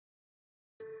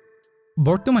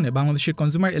বর্তমানে বাংলাদেশের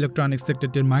consumer electronics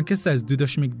সেক্টরটির market size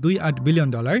 $2.28 billion,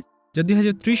 যা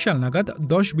 2030 সাল নাগাদ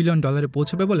 $10 বিলিয়ন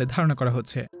পৌঁছবে বলে ধারণা করা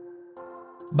হচ্ছে।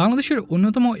 বাংলাদেশের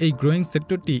অন্যতম এই গ্রোয়িং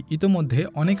সেক্টরটি ইতোমধ্যে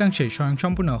অনেকাংশেই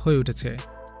স্বয়ংসম্পূর্ণ হয়ে উঠেছে।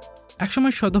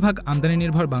 একসময় শতভাগ আমদানি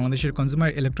নির্ভর বাংলাদেশের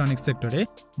কনজিউমার ইলেকট্রনিক্স সেক্টরে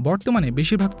বর্তমানে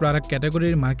বেশিরভাগ প্রোডাক্ট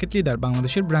ক্যাটাগরির মার্কেট লিডার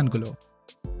বাংলাদেশের ব্র্যান্ডগুলো।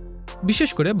 বিশেষ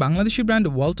করে বাংলাদেশি ব্র্যান্ড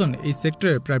ওয়ালটন এই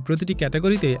সেক্টরের প্রায় প্রতিটি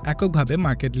ক্যাটাগরিতে এককভাবে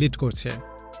মার্কেট লিড করছে,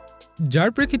 যার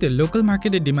প্রেক্ষিতে লোকাল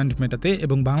মার্কেটের ডিমান্ড মেটাতে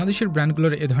এবং বাংলাদেশের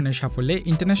ব্র্যান্ডগুলোর এ ধরনের সাফল্যে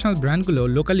ইন্টারন্যাশনাল ব্র্যান্ডগুলো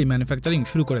লোকালি ম্যানুফ্যাকচারিং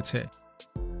শুরু করেছে।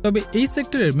 তবে এই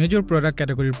সেক্টরের মেজর প্রোডাক্ট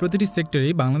ক্যাটাগরির প্রতিটি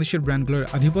সেক্টরেই বাংলাদেশের ব্র্যান্ডগুলোর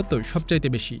আধিপত্য সবচাইতে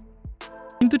বেশি।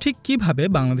 কিন্তু ঠিক কিভাবে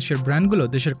বাংলাদেশের ব্র্যান্ডগুলো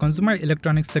দেশের কনজিউমার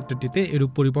ইলেকট্রনিক্স সেক্টরটিতে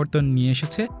এরূপ পরিবর্তন নিয়ে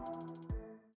এসেছে?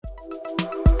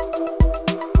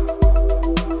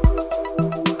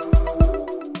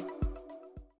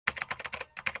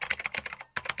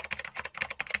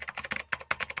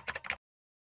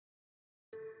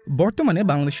 বর্তমানে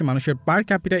বাংলাদেশের মানুষের পার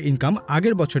ক্যাপিটা ইনকাম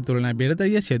আগের বছর তুলনায় বেড়ে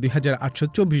দাঁড়িয়েছে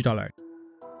 $2,824।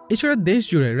 এছাড়া দেশ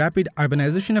জুড়ে র্যাপিড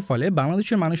আরবানাইজেশনের ফলে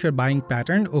বাংলাদেশের মানুষের বাইং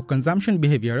প্যাটার্ন ও কনজাম্পশন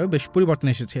বিহেভিয়ারও বেশ পরিবর্তন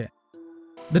এসেছে।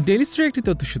 দ্য ডেইলি স্টারের একটি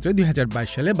তথ্যসূত্রে 2022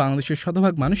 সালে বাংলাদেশের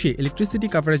শতভাগ মানুষই ইলেকট্রিসিটি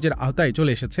কাভারেজের আওতায়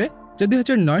চলে এসেছে, যা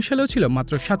 2009 সালেও ছিল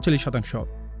মাত্র 47%।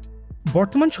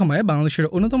 বর্তমান সময়ে বাংলাদেশের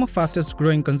অন্যতম ফাস্টেস্ট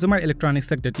গ্রোয়িং কনজিউমার ইলেকট্রনিক্স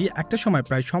সেক্টরটি একটা সময়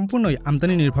প্রায় সম্পূর্ণই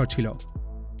আমদানি নির্ভর ছিল।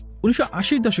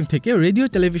 1980 দশক থেকে রেডিও,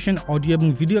 টেলিভিশন, অডিও এবং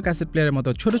ভিডিও ক্যাসেট প্লেয়ারের মতো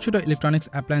ছোট ছোট ইলেকট্রনিক্স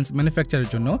অ্যাপ্লায়েন্স ম্যানুফ্যাকচারের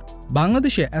জন্য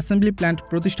বাংলাদেশে অ্যাসেম্বলি প্ল্যান্ট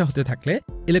প্রতিষ্ঠা হতে থাকলে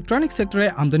ইলেকট্রনিক্স সেক্টরে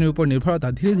আমদানির উপর নির্ভরতা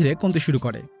ধীরে ধীরে কমতে শুরু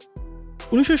করে।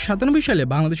 1997 সালে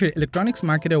বাংলাদেশের ইলেকট্রনিক্স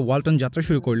মার্কেটে ওয়ালটন যাত্রা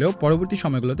শুরু করলেও পরবর্তী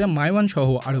সময়গুলোতে মাইওয়ান সহ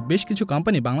আরও বেশ কিছু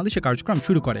কোম্পানি বাংলাদেশে কার্যক্রম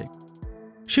শুরু করে।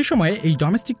 সে সময়ে এই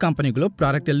ডোমেস্টিক কোম্পানিগুলো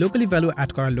প্রোডাক্টের লোকালি ভ্যালু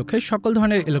অ্যাড করার লক্ষ্যে সকল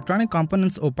ধরনের ইলেকট্রনিক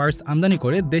কম্পোনেন্টস ও পার্টস আমদানি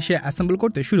করে দেশে অ্যাসেম্বল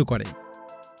করতে শুরু করে।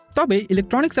 তবে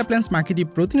ইলেকট্রনিক্স অ্যাপ্লায়েন্স মার্কেটটি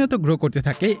প্রতিনিয়ত গ্রো করতে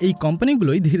থাকে এই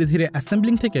কোম্পানিগুলোই ধীরে ধীরে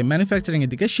অ্যাসেম্বলিং থেকে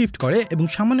ম্যানুফ্যাকচারিংয়ের দিকে শিফট করে এবং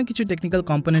সামান্য কিছু টেকনিক্যাল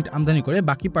কম্পোনেন্ট আমদানি করে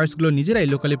বাকি পার্টসগুলো নিজেরাই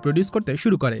লোকালি প্রডিউস করতে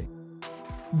শুরু করে।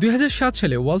 2007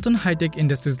 সালে Walton hi tech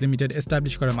industries limited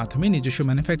establish করার মাধ্যমে নিজস্ব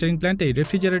ম্যানুফ্যাকচারিং প্ল্যান্টে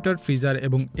রেফ্রিজারেটর, ফ্রিজার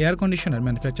এবং এয়ার কন্ডিশনার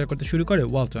ম্যানুফ্যাকচার করতে শুরু করে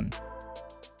ওয়ালটন।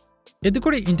 এতে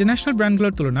করে ইন্টারন্যাশনাল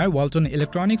ব্র্যান্ডগুলোর তুলনায় ওয়ালটন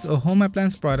ইলেকট্রনিক্স ও হোম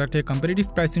অ্যাপ্লায়েন্স প্রোডাক্টের কম্পিটিটিভ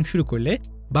প্রাইসিং শুরু করলে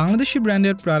বাংলাদেশি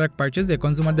ব্র্যান্ডের প্রোডাক্ট পারচেজে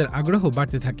কনজিউমারদের আগ্রহ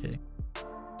বাড়তে থাকে।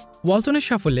 ওয়ালটনের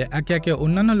সাফল্যে একে একে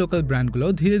অন্যান্য লোকাল ব্র্যান্ডগুলো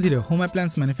ধীরে ধীরে হোম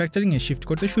অ্যাপ্লায়েন্স ম্যানুফ্যাকচারিংয়ে শিফট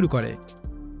করতে শুরু করে।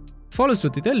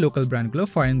 ফলশ্রুতিতে লোকাল ব্র্যান্ডগুলো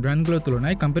ফরেন ব্র্যান্ডগুলোর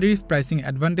তুলনায় কম্পিটিটিভ প্রাইসিং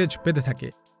অ্যাডভান্টেজ পেতে থাকে,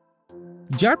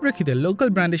 যার প্রেক্ষিতে লোকাল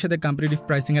ব্র্যান্ডের সাথে কম্পিটিটিভ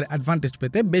প্রাইসিংয়ের অ্যাডভান্টেজ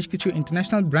পেতে বেশ কিছু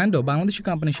ইন্টারন্যাশনাল ব্র্যান্ডও বাংলাদেশি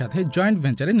কোম্পানির সাথে জয়েন্ট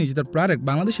ভেঞ্চারে নিজেদের প্রোডাক্ট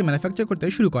বাংলাদেশে ম্যানুফ্যাকচার করতে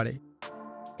শুরু করে।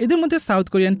 এদের মধ্যে south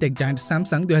Korean tech giant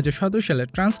Samsung 2017 সালে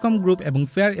ট্রান্সকম গ্রুপ এবং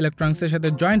ফেয়ার ইলেকট্রনিক্সের সাথে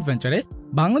জয়েন্ট ভেঞ্চারে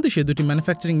বাংলাদেশে দুটি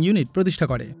ম্যানুফ্যাকচারিং ইউনিট প্রতিষ্ঠা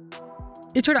করে।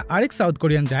 এছাড়া আরেক সাউথ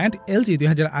কোরিয়ান জায়ান্ট এলজি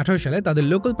 2018 সালে তাদের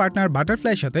লোকাল পার্টনার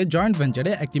বাটারফ্লাইয়ের সাথে জয়েন্ট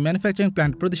ভেঞ্চারে একটি ম্যানুফ্যাকচারিং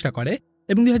প্ল্যান্ট প্রতিষ্ঠা করে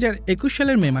এবং 2021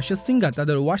 সালের মে মাসে সিঙ্গার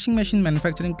তাদের ওয়াশিং মেশিন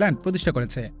ম্যানুফ্যাকচারিং প্ল্যান্ট প্রতিষ্ঠা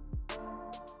করেছে।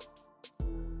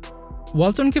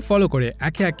 ওয়ালটনকে ফলো করে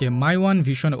একে একে মাইওয়ান,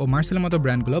 ভিশন ও মার্সেলের মতো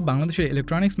ব্র্যান্ডগুলো বাংলাদেশের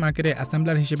ইলেকট্রনিক্স মার্কেটে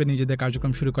অ্যাসেম্বলার হিসেবে নিজেদের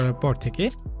কার্যক্রম শুরু করার পর থেকে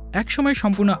একসময়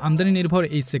সম্পূর্ণ আমদানি নির্ভর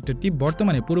এই সেক্টরটি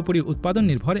বর্তমানে পুরোপুরি উৎপাদন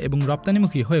নির্ভর এবং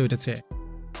রপ্তানিমুখী হয়ে উঠেছে।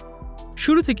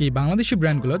 শুরু থেকেই বাংলাদেশি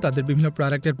ব্র্যান্ডগুলো তাদের বিভিন্ন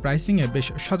প্রোডাক্টের প্রাইসিংয়ে বেশ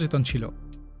সচেতন ছিল।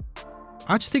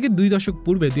 আজ থেকে 2 দশক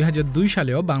পূর্বে 2002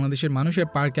 সালেও বাংলাদেশের মানুষের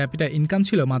পার ক্যাপিটা ইনকাম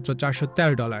ছিল মাত্র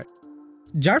 $413,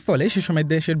 যার ফলে সে সময়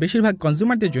দেশের বেশিরভাগ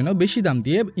কনজিউমারদের জন্য বেশি দাম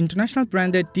দিয়ে ইন্টারন্যাশনাল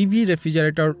ব্র্যান্ডের টিভি,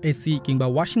 রেফ্রিজারেটর, এসি কিংবা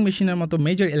ওয়াশিং মেশিনের মতো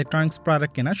মেজর ইলেকট্রনিক্স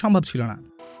প্রোডাক্ট কেনা সম্ভব ছিল না,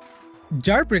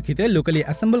 যার প্রেক্ষিতে লোকালি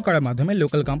অ্যাসেম্বল করার মাধ্যমে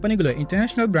লোকাল কোম্পানিগুলো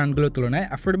ইন্টারন্যাশনাল ব্র্যান্ডগুলোর তুলনায়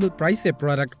অ্যাফোর্ডেবল প্রাইসে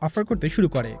প্রোডাক্ট অফার করতে শুরু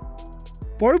করে।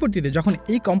 পরবর্তীতে যখন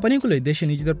এই কোম্পানিগুলোই দেশে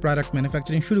নিজেদের প্রোডাক্ট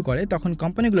ম্যানুফ্যাকচারিং শুরু করে তখন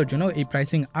কোম্পানিগুলোর জন্য এই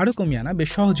প্রাইসিং আরও কমিয়ে আনা বেশ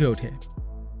সহজ হয়ে ওঠে,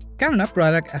 কেননা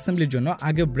প্রোডাক্ট অ্যাসেম্বলির জন্য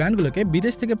আগে ব্র্যান্ডগুলোকে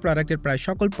বিদেশ থেকে প্রোডাক্টের প্রায়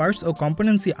সকল পার্টস ও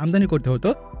কম্পোনেন্টসই আমদানি করতে হতো,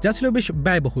 যা ছিল বেশ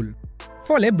ব্যয়বহুল।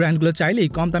 ফলে ব্র্যান্ডগুলো চাইলেই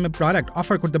কম দামে প্রোডাক্ট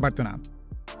অফার করতে পারত না।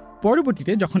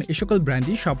 পরবর্তীতে যখন এই সকল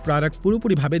ব্র্যান্ডই সব প্রোডাক্ট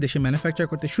পুরোপুরিভাবে দেশে ম্যানুফ্যাকচার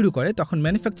করতে শুরু করে তখন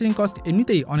ম্যানুফ্যাকচারিং কস্ট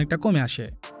এমনিতেই অনেকটা কমে আসে,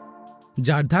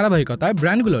 যার ধারাবাহিকতায়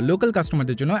ব্র্যান্ডগুলো লোকাল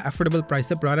কাস্টমারদের জন্য অ্যাফোর্ডেবল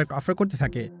প্রাইসে প্রোডাক্ট অফার করতে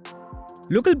থাকে।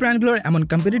 লোকাল ব্র্যান্ডগুলোর এমন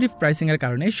কম্পিটিটিভ প্রাইসিংয়ের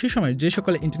কারণে সে সময় যে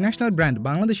সকল ইন্টারন্যাশনাল ব্র্যান্ড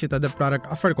বাংলাদেশে তাদের প্রোডাক্ট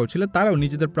অফার করছিল তারাও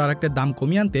নিজেদের প্রোডাক্টের দাম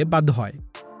কমিয়ে আনতে বাধ্য হয়,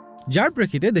 যার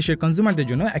প্রেক্ষিতে দেশের কনজিউমারদের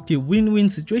জন্য একটি উইন উইন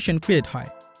সিচুয়েশন ক্রিয়েট হয়।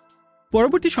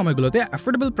 পরবর্তী সময়গুলোতে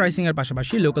অ্যাফোর্ডেবল প্রাইসিংয়ের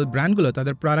পাশাপাশি লোকাল ব্র্যান্ডগুলো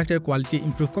তাদের প্রোডাক্টের কোয়ালিটি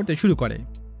ইমপ্রুভ করতে শুরু করে,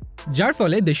 যার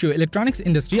ফলে দেশীয় ইলেকট্রনিক্স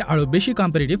ইন্ডাস্ট্রি আরও বেশি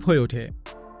কম্পিটিটিভ হয়ে ওঠে।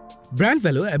 ব্র্যান্ড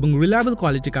ভ্যালু এবং রিলায়েবল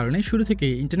কোয়ালিটির কারণে শুরু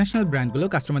থেকেই ইন্টারন্যাশনাল ব্র্যান্ডগুলো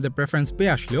কাস্টমারদের প্রেফারেন্স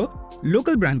পেয়ে আসলেও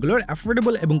লোকাল ব্র্যান্ডগুলোর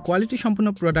অ্যাফোর্ডেবল এবং কোয়ালিটি সম্পন্ন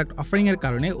প্রোডাক্ট অফারিংয়ের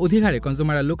কারণে অধিক হারে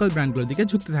কনজিউমাররা লোকাল ব্র্যান্ডগুলোর দিকে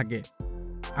ঝুঁকতে থাকে।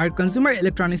 আর কনজিউমার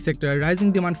ইলেকট্রনিক্স সেক্টরের রাইজিং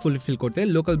ডিমান্ড ফুলফিল করতে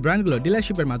লোকাল ব্র্যান্ডগুলো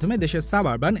ডিলারশিপের মাধ্যমে দেশের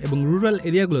সাবআরবান এবং রুরাল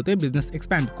এরিয়াগুলোতে বিজনেস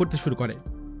এক্সপ্যান্ড করতে শুরু করে।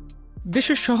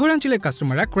 দেশের শহরাঞ্চলের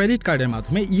কাস্টমাররা ক্রেডিট কার্ডের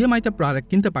মাধ্যমে ইএমআইতে প্রোডাক্ট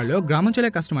কিনতে পারলেও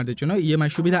গ্রামাঞ্চলের কাস্টমারদের জন্য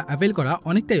ইএমআই সুবিধা অ্যাভেল করা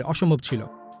অনেকটাই অসম্ভব ছিল।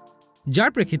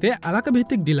 যার প্রেক্ষিতে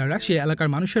এলাকাভিত্তিক ডিলাররা সেই এলাকার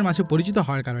মানুষের মাঝে পরিচিত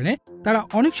হওয়ার কারণে তারা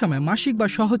অনেক সময় মাসিক বা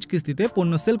সহজ কিস্তিতে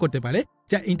পণ্য সেল করতে পারে,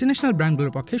 যা ইন্টারন্যাশনাল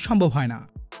ব্র্যান্ডগুলোর পক্ষে সম্ভব হয় না।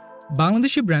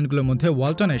 বাংলাদেশি ব্র্যান্ডগুলোর মধ্যে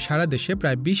ওয়ালটনের সারা দেশে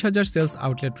প্রায় 20,000 সেলস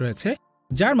আউটলেট রয়েছে,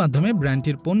 যার মাধ্যমে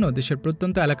ব্র্যান্ডটির পণ্য দেশের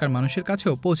প্রত্যন্ত এলাকার মানুষের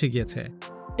কাছেও পৌঁছে গিয়েছে।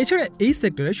 এছাড়া এই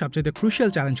সেক্টরে সবচেয়ে ক্রুশিয়াল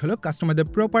চ্যালেঞ্জ হলো কাস্টমারদের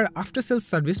proper after sales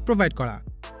service provide করা।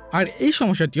 আর এই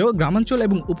সমস্যাটিও গ্রামাঞ্চল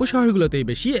এবং উপশহরগুলোতেই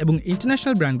বেশি, এবং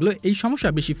ইন্টারন্যাশনাল ব্র্যান্ডগুলো এই সমস্যা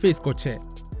বেশি ফেস করছে।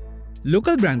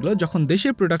 লোকাল ব্র্যান্ডগুলো যখন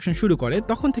দেশের প্রোডাকশন শুরু করে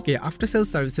তখন থেকে আফটার সেলস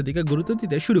সার্ভিসের দিকে গুরুত্ব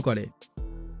দিতে শুরু করে।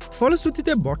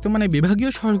 ফলশ্রুতিতে বর্তমানে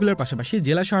বিভাগীয় শহরগুলোর পাশাপাশি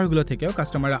জেলা শহরগুলো থেকেও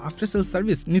কাস্টমাররা আফটার সেলস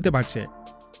সার্ভিস নিতে পারছে।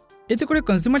 এতে করে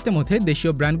কনজিউমারদের মধ্যে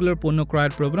দেশীয় ব্র্যান্ডগুলোর পণ্য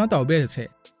ক্রয়ের প্রবণতাও বেড়েছে।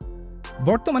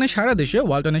 বর্তমানে সারা দেশে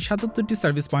ওয়ালটনের 77টি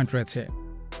সার্ভিস পয়েন্ট রয়েছে।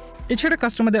 এছাড়া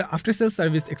কাস্টমারদের আফটার সেলস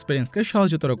সার্ভিস এক্সপেরিয়েন্সকে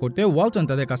সহজতর করতে ওয়ালটন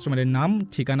তাদের কাস্টমারের নাম,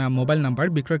 ঠিকানা, মোবাইল নাম্বার,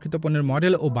 বিক্রয়কৃত পণ্যের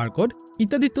মডেল ও বারকোড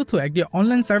ইত্যাদি তথ্য একটি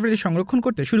অনলাইন সার্ভারে সংরক্ষণ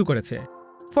করতে শুরু করেছে।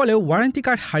 ফলে ওয়ারেন্টি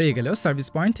কার্ড হারিয়ে গেলেও সার্ভিস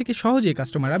পয়েন্ট থেকে সহজেই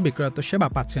কাস্টমাররা বিক্রয়ত্ব সেবা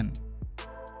পাচ্ছেন।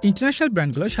 ইন্টারন্যাশনাল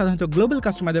ব্র্যান্ডগুলো সাধারণত গ্লোবাল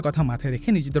কাস্টমারদের কথা মাথায় রেখে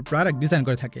নিজেদের প্রোডাক্ট ডিজাইন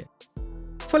করে থাকে।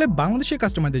 ফলে বাংলাদেশের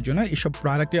কাস্টমারদের জন্য এসব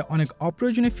প্রোডাক্টে অনেক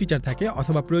অপ্রয়োজনীয় ফিচার থাকে,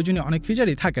 অথবা প্রয়োজনীয় অনেক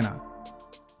ফিচারই থাকে না।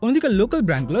 অন্যদিকে লোকাল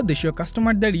ব্র্যান্ডগুলো দেশীয়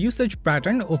কাস্টমারদের ইউসেজ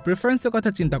প্যাটার্ন ও প্রেফারেন্সের কথা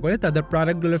চিন্তা করে তাদের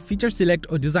প্রোডাক্টগুলোর ফিচার সিলেক্ট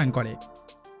ও ডিজাইন করে।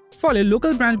 ফলে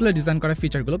লোকাল ব্র্যান্ডগুলো ডিজাইন করা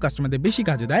ফিচারগুলো কাস্টমারদের বেশি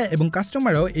কাজে দেয়, এবং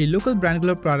কাস্টমাররাও এই লোকাল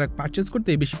ব্র্যান্ডগুলোর প্রোডাক্ট পারচেজ করতে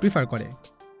বেশি প্রিফার করে।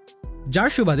 যার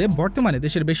সুবাদে বর্তমানে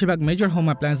দেশের বেশিরভাগ মেজর হোম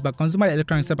অ্যাপ্লায়েন্স বা কনজিউমার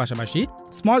ইলেকট্রনিক্সের পাশাপাশি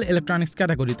small electronics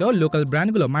ক্যাটাগরিতেও local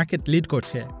ব্র্যান্ডগুলো market lead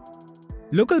করছে।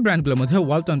 লোকাল ব্র্যান্ডগুলোর মধ্যে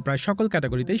ওয়ালটন প্রায় সকল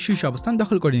ক্যাটাগরিতেই শীর্ষ অবস্থান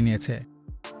দখল করে নিয়েছে।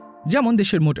 যেমন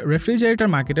দেশের মোট রেফ্রিজারেটর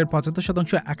মার্কেটের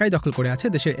 75% একাই দখল করে আছে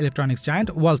দেশের ইলেকট্রনিক্স জায়ান্ট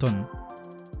ওয়ালটন।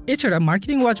 এছাড়া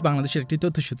মার্কেটিং ওয়াচ বাংলাদেশের একটি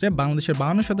তথ্যসূত্রে বাংলাদেশের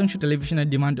 52% টেলিভিশনের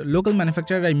ডিমান্ড লোকাল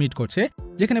ম্যানুফ্যাকচারাররাই মিট করছে,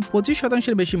 যেখানে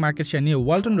 25% বেশি মার্কেট শেয়ার নিয়ে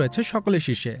ওয়ালটন রয়েছে সকলের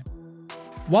শীর্ষে।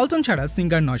 ওয়ালটন ছাড়া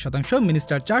সিঙ্গার 9%,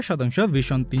 মিনিস্টার 4%,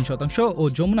 ভিশন 3% ও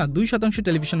যমুনা 2%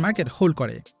 টেলিভিশন মার্কেট হোল্ড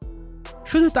করে।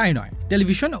 শুধু তাই নয়,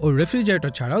 টেলিভিশন ও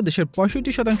রেফ্রিজারেটর ছাড়াও দেশের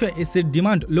 65% এসির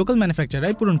ডিমান্ড লোকাল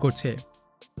ম্যানুফ্যাকচারাররাই পূরণ করছে।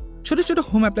 ছোট ছোট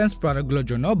হোম অ্যাপ্লায়েন্স প্রোডাক্টগুলোর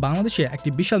জন্য বাংলাদেশে একটি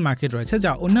বিশাল মার্কেট রয়েছে,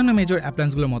 যা অন্যান্য মেজর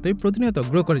অ্যাপ্লায়েন্সগুলোর মতোই প্রতিনিয়ত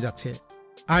গ্রো করে যাচ্ছে।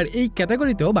 আর এই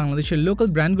ক্যাটাগরিতেও বাংলাদেশের লোকাল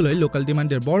ব্র্যান্ডগুলোই লোকাল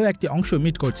ডিমান্ডের বড় একটি অংশ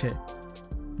মিট করছে,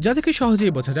 যা থেকে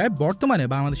সহজেই বোঝা যায় বর্তমানে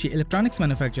বাংলাদেশি ইলেকট্রনিক্স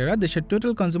ম্যানুফ্যাকচারাররা দেশের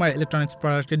টোটাল কনজিউমার ইলেকট্রনিক্স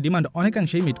প্রোডাক্টের ডিমান্ড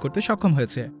অনেকাংশেই মিট করতে সক্ষম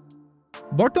হয়েছে।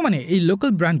 বর্তমানে এই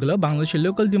লোকাল ব্র্যান্ডগুলো বাংলাদেশের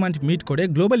লোকাল ডিমান্ড মিট করে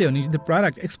গ্লোবালিও নিজেদের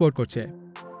প্রোডাক্ট এক্সপোর্ট করছে।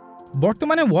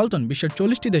 বর্তমানে ওয়ালটন বিশ্বের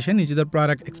 40টি দেশে নিজেদের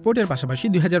প্রোডাক্ট এক্সপোর্টের পাশাপাশি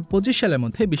 2025 সালের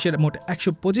মধ্যে বিশ্বের মোট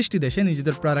 125টি দেশে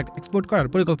নিজেদের প্রোডাক্ট এক্সপোর্ট করার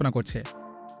পরিকল্পনা করছে।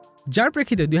 যার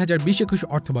প্রেক্ষিতে 2020-21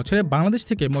 অর্থ বছরে বাংলাদেশ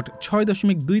থেকে মোট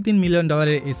 $6.23 মিলিয়ন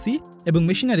এসি এবং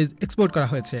মেশিনারিজ এক্সপোর্ট করা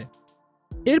হয়েছে।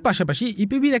 এর পাশাপাশি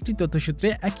ইপিবির একটি তথ্যসূত্রে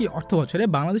একই অর্থ বছরে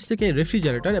বাংলাদেশ থেকে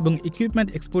রেফ্রিজারেটর এবং ইকুইপমেন্ট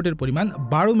এক্সপোর্টের পরিমাণ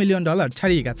 $12 মিলিয়ন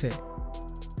ছাড়িয়ে গেছে।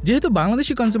 যেহেতু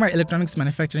বাংলাদেশি কনজিউমার ইলেকট্রনিক্স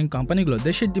ম্যানুফ্যাকচারিং কোম্পানিগুলো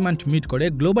দেশের ডিমান্ড মিট করে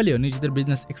গ্লোবালিও নিজেদের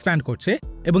বিজনেস এক্সপ্যান্ড করছে,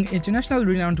 এবং ইন্টারন্যাশনাল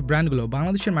রিনাউন্ড ব্র্যান্ডগুলো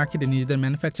বাংলাদেশের মার্কেটে নিজেদের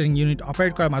ম্যানুফ্যাকচারিং ইউনিট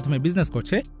অপারেট করার মাধ্যমে বিজনেস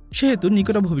করছে, সেহেতু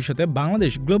নিকট ভবিষ্যতে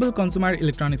Bangladesh global consumer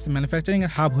electronics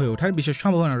ম্যানুফ্যাকচারিংয়ের hub হয়ে ওঠার বিশেষ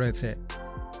সম্ভাবনা রয়েছে।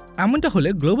 এমনটা হলে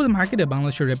গ্লোবাল মার্কেটে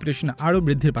বাংলাদেশের রেপুটেশন আরও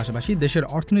বৃদ্ধির পাশাপাশি দেশের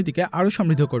অর্থনীতিকে আরও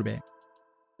সমৃদ্ধ করবে।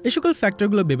 এই সকল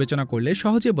ফ্যাক্টরগুলো বিবেচনা করলে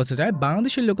সহজে বোঝা যায়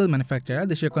বাংলাদেশের লোকাল ম্যানুফ্যাকচারার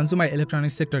দেশের কনজিউমার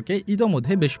ইলেকট্রনিক্স সেক্টরকে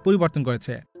ইতোমধ্যে বেশ পরিবর্তন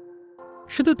করেছে।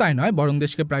 শুধু তাই নয়, বরং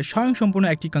দেশকে প্রায় স্বয়ংসম্পূর্ণ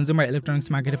একটি কনজিউমার ইলেকট্রনিক্স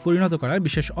মার্কেটে পরিণত করার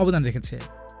বিশেষ অবদান রেখেছে।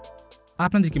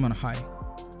 আপনাদের কি মনে হয়?